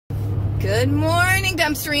Good morning,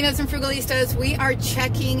 dumpsterinos and frugalistas. We are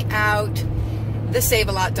checking out the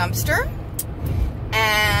Save-A-Lot dumpster.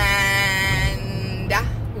 And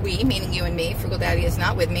we, meaning you and me, Frugal Daddy is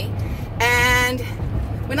not with me. And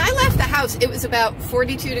when I left the house, it was about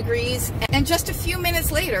 42 degrees. And just a few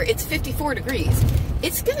minutes later, it's 54 degrees.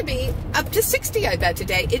 It's going to be up to 60, I bet,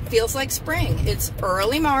 today. It feels like spring. It's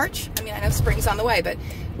early March. I mean, I know spring's on the way, but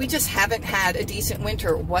we just haven't had a decent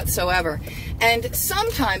winter whatsoever. And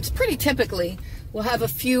sometimes, pretty typically, we'll have a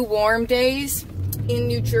few warm days in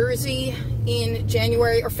New Jersey in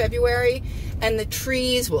January or February, and the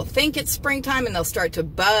trees will think it's springtime and they'll start to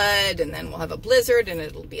bud, and then we'll have a blizzard and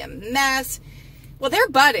it'll be a mess. Well, they're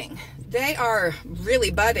budding. They are really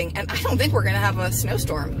budding, and I don't think we're going to have a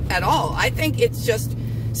snowstorm at all. I think it's just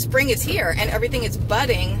spring is here and everything is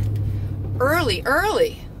budding early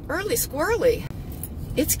squirrely.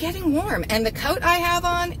 It's getting warm, and the coat I have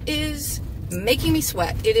on is making me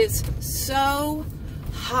sweat. It is so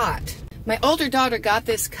hot. My older daughter got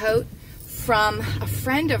this coat from a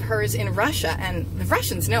friend of hers in Russia, and the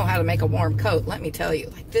Russians know how to make a warm coat, let me tell you.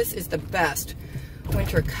 Like, this is the best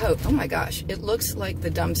winter coat. Oh my gosh, it looks like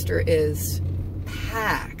the dumpster is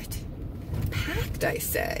packed. Packed, I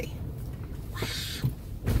say. Wow.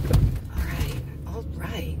 All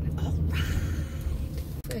right.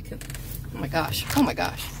 Oh my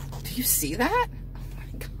gosh. Do you see that? Oh my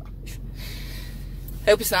gosh.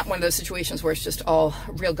 I hope it's not one of those situations where it's just all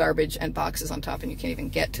real garbage and boxes on top and you can't even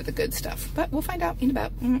get to the good stuff. But we'll find out in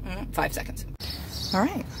about 5 seconds. All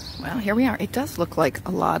right. Well, here we are. It does look like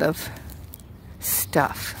a lot of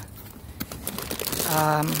stuff.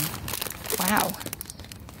 Wow.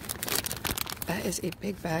 That is a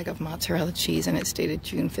big bag of mozzarella cheese, and it's dated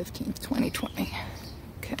June 15th, 2020.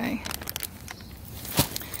 Okay.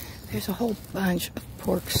 There's a whole bunch of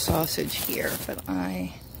pork sausage here, but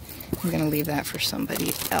I'm going to leave that for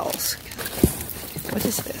somebody else. What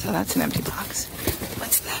is this? Oh, that's an empty box.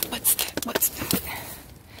 What's that?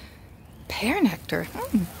 Pear nectar.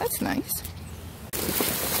 That's nice.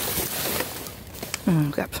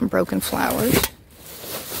 Got some broken flowers.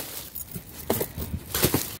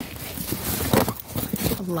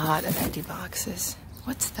 A lot of empty boxes.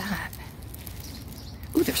 What's that?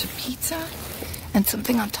 Ooh, there's a pizza and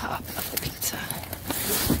something on top of the pizza.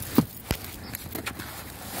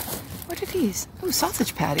 What are these? Ooh,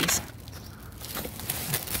 sausage patties.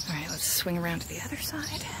 All right, let's swing around to the other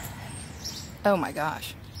side. Oh my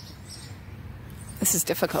gosh. This is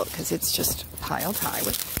difficult because it's just piled high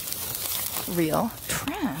with real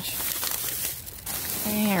trash.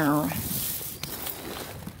 There.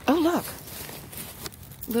 Oh, look.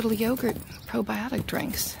 Little yogurt probiotic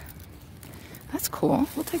drinks. That's cool.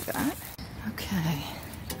 We'll take that. Okay.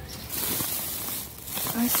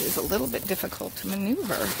 This is a little bit difficult to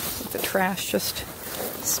maneuver with the trash just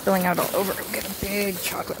spilling out all over. We'll get a big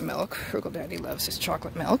chocolate milk. Frugal Daddy loves his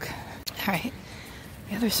chocolate milk. All right.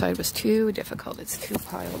 The other side was too difficult. It's too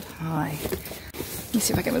piled high. Let me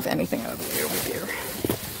see if I can move anything out of the way over here.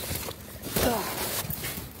 Oh.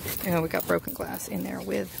 You know, we got broken glass in there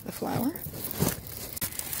with the flour.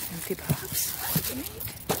 Empty box.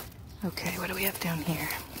 Okay, what do we have down here?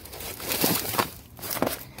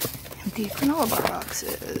 Empty granola bar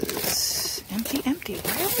boxes. Empty.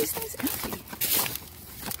 Why are all these things empty?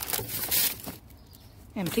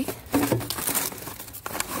 Empty.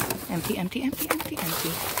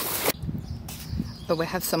 But we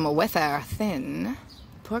have some weather thin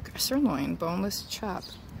pork sirloin, boneless chop.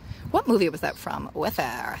 What movie was that from?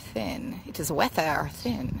 Weather thin. It is weather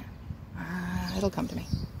thin. It'll come to me.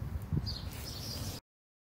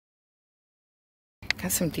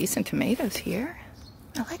 Got some decent tomatoes here.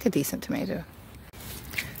 I like a decent tomato.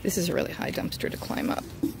 This is a really high dumpster to climb up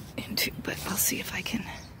into, but I'll see if I can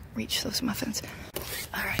reach those muffins.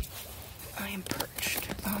 All right, I am perched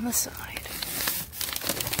on the side.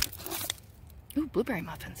 Ooh, blueberry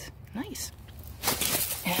muffins. Nice.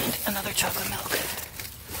 And another chocolate milk.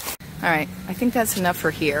 All right, I think that's enough for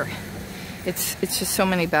here. It's just so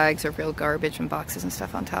many bags of real garbage and boxes and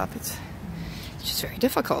stuff on top. It's just very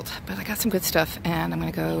difficult, but I got some good stuff, and I'm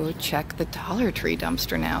gonna go check the Dollar Tree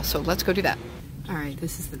dumpster now. So let's go do that. All right,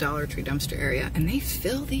 this is the Dollar Tree dumpster area, and they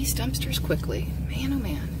fill these dumpsters quickly. Man, oh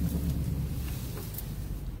man.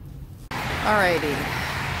 Alrighty.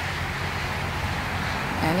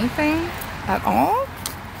 Anything at all?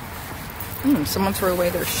 Someone threw away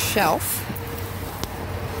their shelf.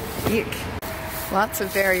 Eek. Lots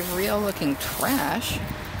of very real looking trash.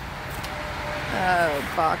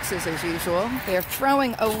 Boxes as usual. They're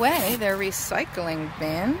throwing away their recycling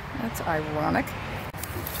bin. That's ironic.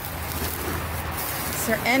 Is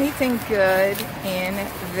there anything good in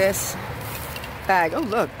this bag. Oh,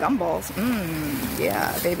 look, gumballs.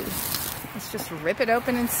 Yeah, baby. Let's just rip it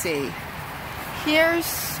open and see. Here's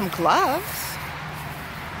some gloves.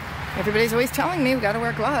 Everybody's always telling me we gotta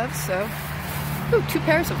wear gloves, so. Ooh, 2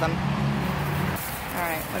 pairs of them. All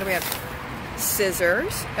right, what do we have?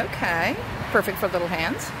 Scissors. Okay. Perfect for little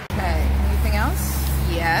hands. Okay, anything else?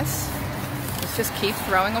 Yes. Let's just keep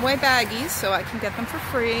throwing away baggies so I can get them for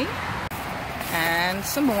free. And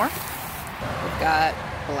some more. We've got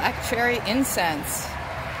black cherry incense.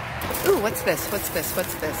 Ooh, what's this? What's this?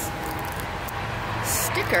 What's this?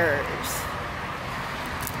 Stickers.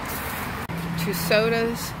 2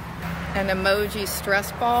 sodas. An emoji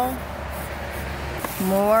stress ball.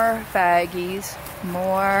 More baggies.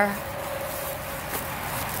 More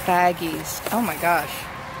baggies. Oh my gosh.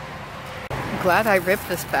 I'm glad I ripped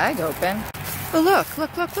this bag open. Oh, look,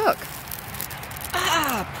 look, look, look.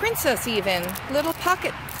 Ah, princess even. Little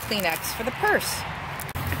pocket Kleenex for the purse.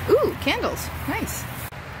 Ooh, candles. Nice.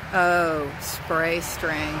 Oh, spray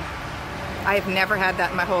string. I've never had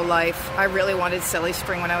that in my whole life. I really wanted silly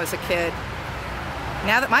string when I was a kid.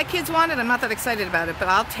 Now that my kids want it, I'm not that excited about it, but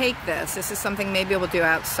I'll take this. This is something maybe we'll do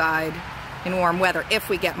outside in warm weather if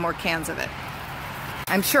we get more cans of it.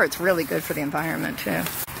 I'm sure it's really good for the environment too.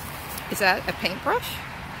 Is that a paintbrush?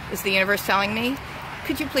 Is the universe telling me,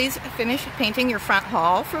 could you please finish painting your front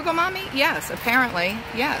hall, Frugal Mommy? Yes, apparently,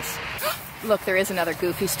 yes. Look, there is another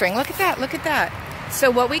goofy string. Look at that, look at that. So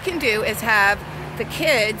what we can do is have the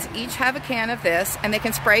kids each have a can of this and they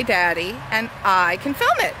can spray Daddy and I can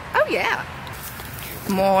film it. Oh yeah.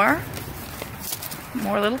 More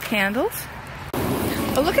little candles.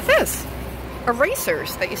 Oh, look at this.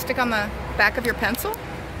 Erasers that you stick on the back of your pencil.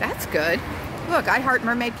 That's good. Look, I heart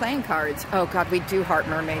mermaid playing cards. Oh God, we do heart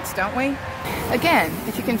mermaids, don't we? Again,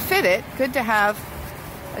 if you can fit it, good to have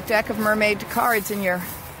a deck of mermaid cards in your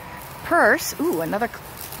purse. Ooh, another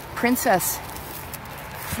princess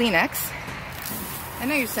Kleenex. I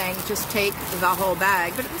know you're saying just take the whole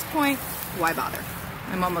bag, but at this point, why bother?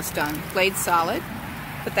 I'm almost done. Glade Solid.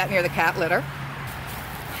 Put that near the cat litter.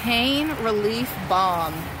 Pain Relief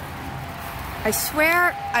Balm. I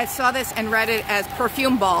swear I saw this and read it as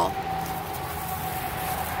perfume ball.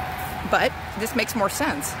 But this makes more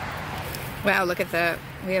sense. Wow, look at that.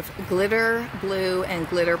 We have glitter blue and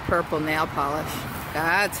glitter purple nail polish.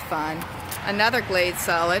 That's fun. Another Glade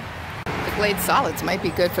Solid. The Glade Solids might be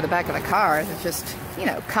good for the back of the car to just, you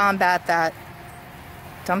know, combat that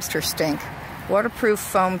dumpster stink. Waterproof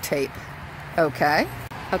foam tape. Okay.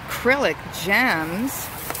 Acrylic gems.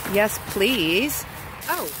 Yes, please.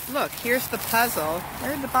 Oh, look, here's the puzzle.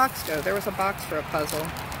 Where did the box go? There was a box for a puzzle.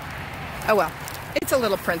 Oh, well, it's a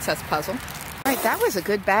little princess puzzle. All right, that was a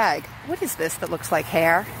good bag. What is this that looks like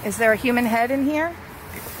hair? Is there a human head in here?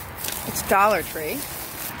 It's Dollar Tree.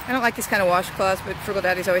 I don't like these kind of washcloths, but Frugal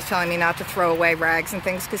Daddy's always telling me not to throw away rags and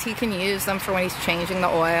things because he can use them for when he's changing the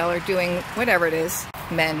oil or doing whatever it is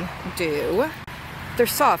men do. They're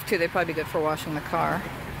soft, too. They'd probably be good for washing the car.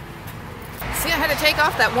 See, I had to take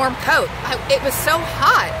off that warm coat. It was so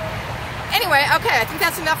hot. Anyway, okay, I think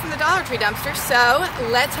that's enough from the Dollar Tree dumpster, so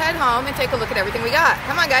let's head home and take a look at everything we got.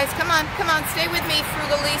 Come on, guys, come on, stay with me,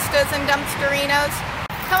 Frugalistas and Dumpsterinos.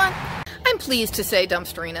 Come on. I'm pleased to say,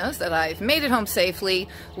 Dumpsterinos, that I've made it home safely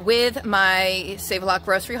with my Save-A-Lot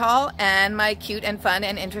grocery haul and my cute and fun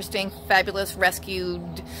and interesting, fabulous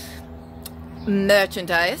rescued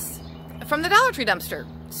merchandise from the Dollar Tree dumpster.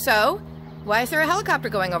 So, why is there a helicopter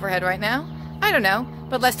going overhead right now? I don't know,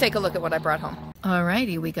 but let's take a look at what I brought home.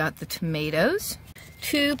 Alrighty, we got the tomatoes,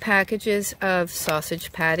 2 packages of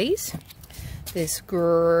sausage patties, this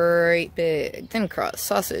great big thin crust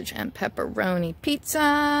sausage and pepperoni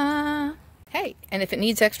pizza. Hey, and if it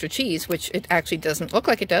needs extra cheese, which it actually doesn't look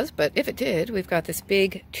like it does, but if it did, we've got this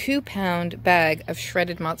big 2-pound bag of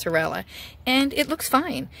shredded mozzarella, and it looks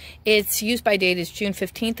fine. Its use by date is June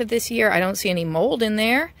 15th of this year. I don't see any mold in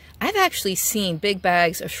there. I've actually seen big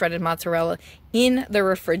bags of shredded mozzarella in the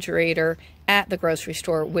refrigerator at the grocery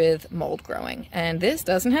store with mold growing, and this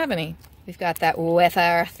doesn't have any. We've got that with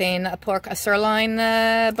our thin pork sirloin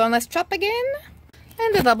boneless chop again,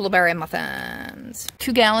 and the blueberry muffins.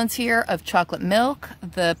 2 gallons here of chocolate milk,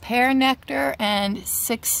 the pear nectar, and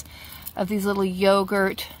 6 of these little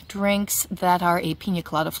yogurt drinks that are a pina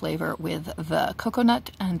colada flavor with the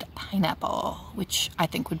coconut and pineapple, which I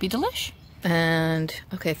think would be delish. And,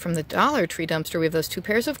 okay, from the Dollar Tree dumpster, we have those 2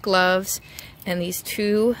 pairs of gloves and these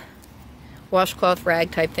 2 washcloth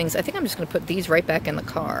rag type things. I think I'm just going to put these right back in the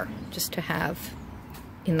car, just to have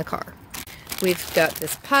in the car. We've got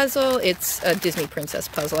this puzzle. It's a Disney princess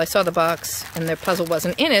puzzle. I saw the box and the puzzle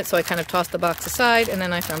wasn't in it, so I kind of tossed the box aside and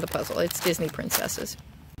then I found the puzzle. It's Disney princesses.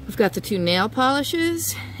 We've got the 2 nail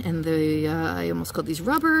polishes and the, I almost called these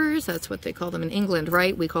rubbers. That's what they call them in England,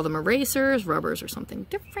 right? We call them erasers. Rubbers are something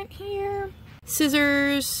different here.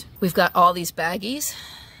 Scissors. We've got all these baggies.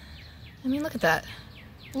 I mean, look at that.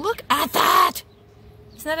 Look at that!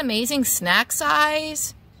 Isn't that amazing? Snack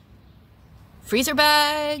size. Freezer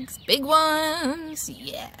bags, big ones,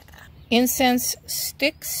 yeah. Incense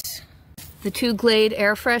sticks. The 2 Glade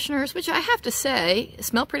air fresheners, which I have to say,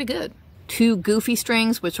 smell pretty good. 2 Goofy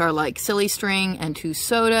strings, which are like silly string, and 2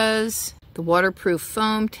 sodas. The waterproof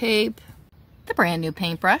foam tape. The brand new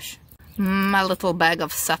paintbrush. My little bag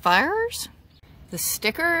of sapphires. The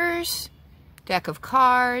stickers. Deck of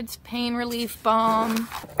cards. Pain relief balm.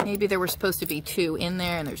 Maybe there were supposed to be 2 in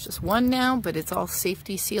there, and there's just 1 now, but it's all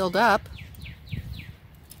safety sealed up.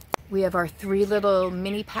 We have our 3 little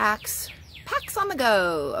mini packs on the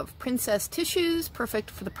go of princess tissues, perfect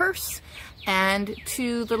for the purse, and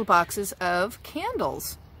 2 little boxes of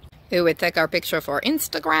candles. Who would take our picture for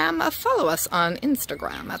Instagram? Follow us on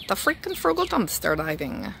Instagram at the freaking Frugal Dumpster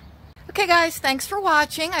Diving. Okay guys, thanks for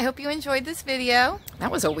watching. I hope you enjoyed this video.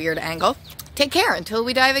 That was a weird angle. Take care until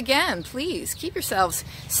we dive again. Please keep yourselves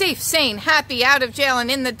safe, sane, happy, out of jail, and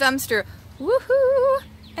in the dumpster. Woohoo!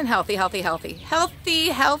 And healthy, healthy, healthy. Healthy,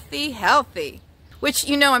 healthy, healthy. Which,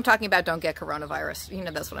 you know I'm talking about don't get coronavirus. You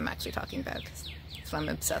know that's what I'm actually talking about. That's what I'm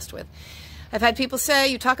obsessed with. I've had people say,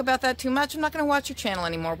 you talk about that too much, I'm not going to watch your channel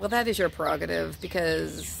anymore. Well, that is your prerogative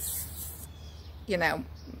because, you know,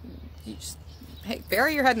 you just, hey,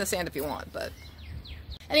 bury your head in the sand if you want. But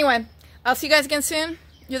anyway, I'll see you guys again soon.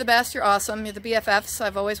 You're the best. You're awesome. You're the BFFs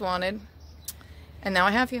I've always wanted. And now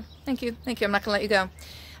I have you. Thank you. Thank you. I'm not going to let you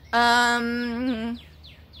go.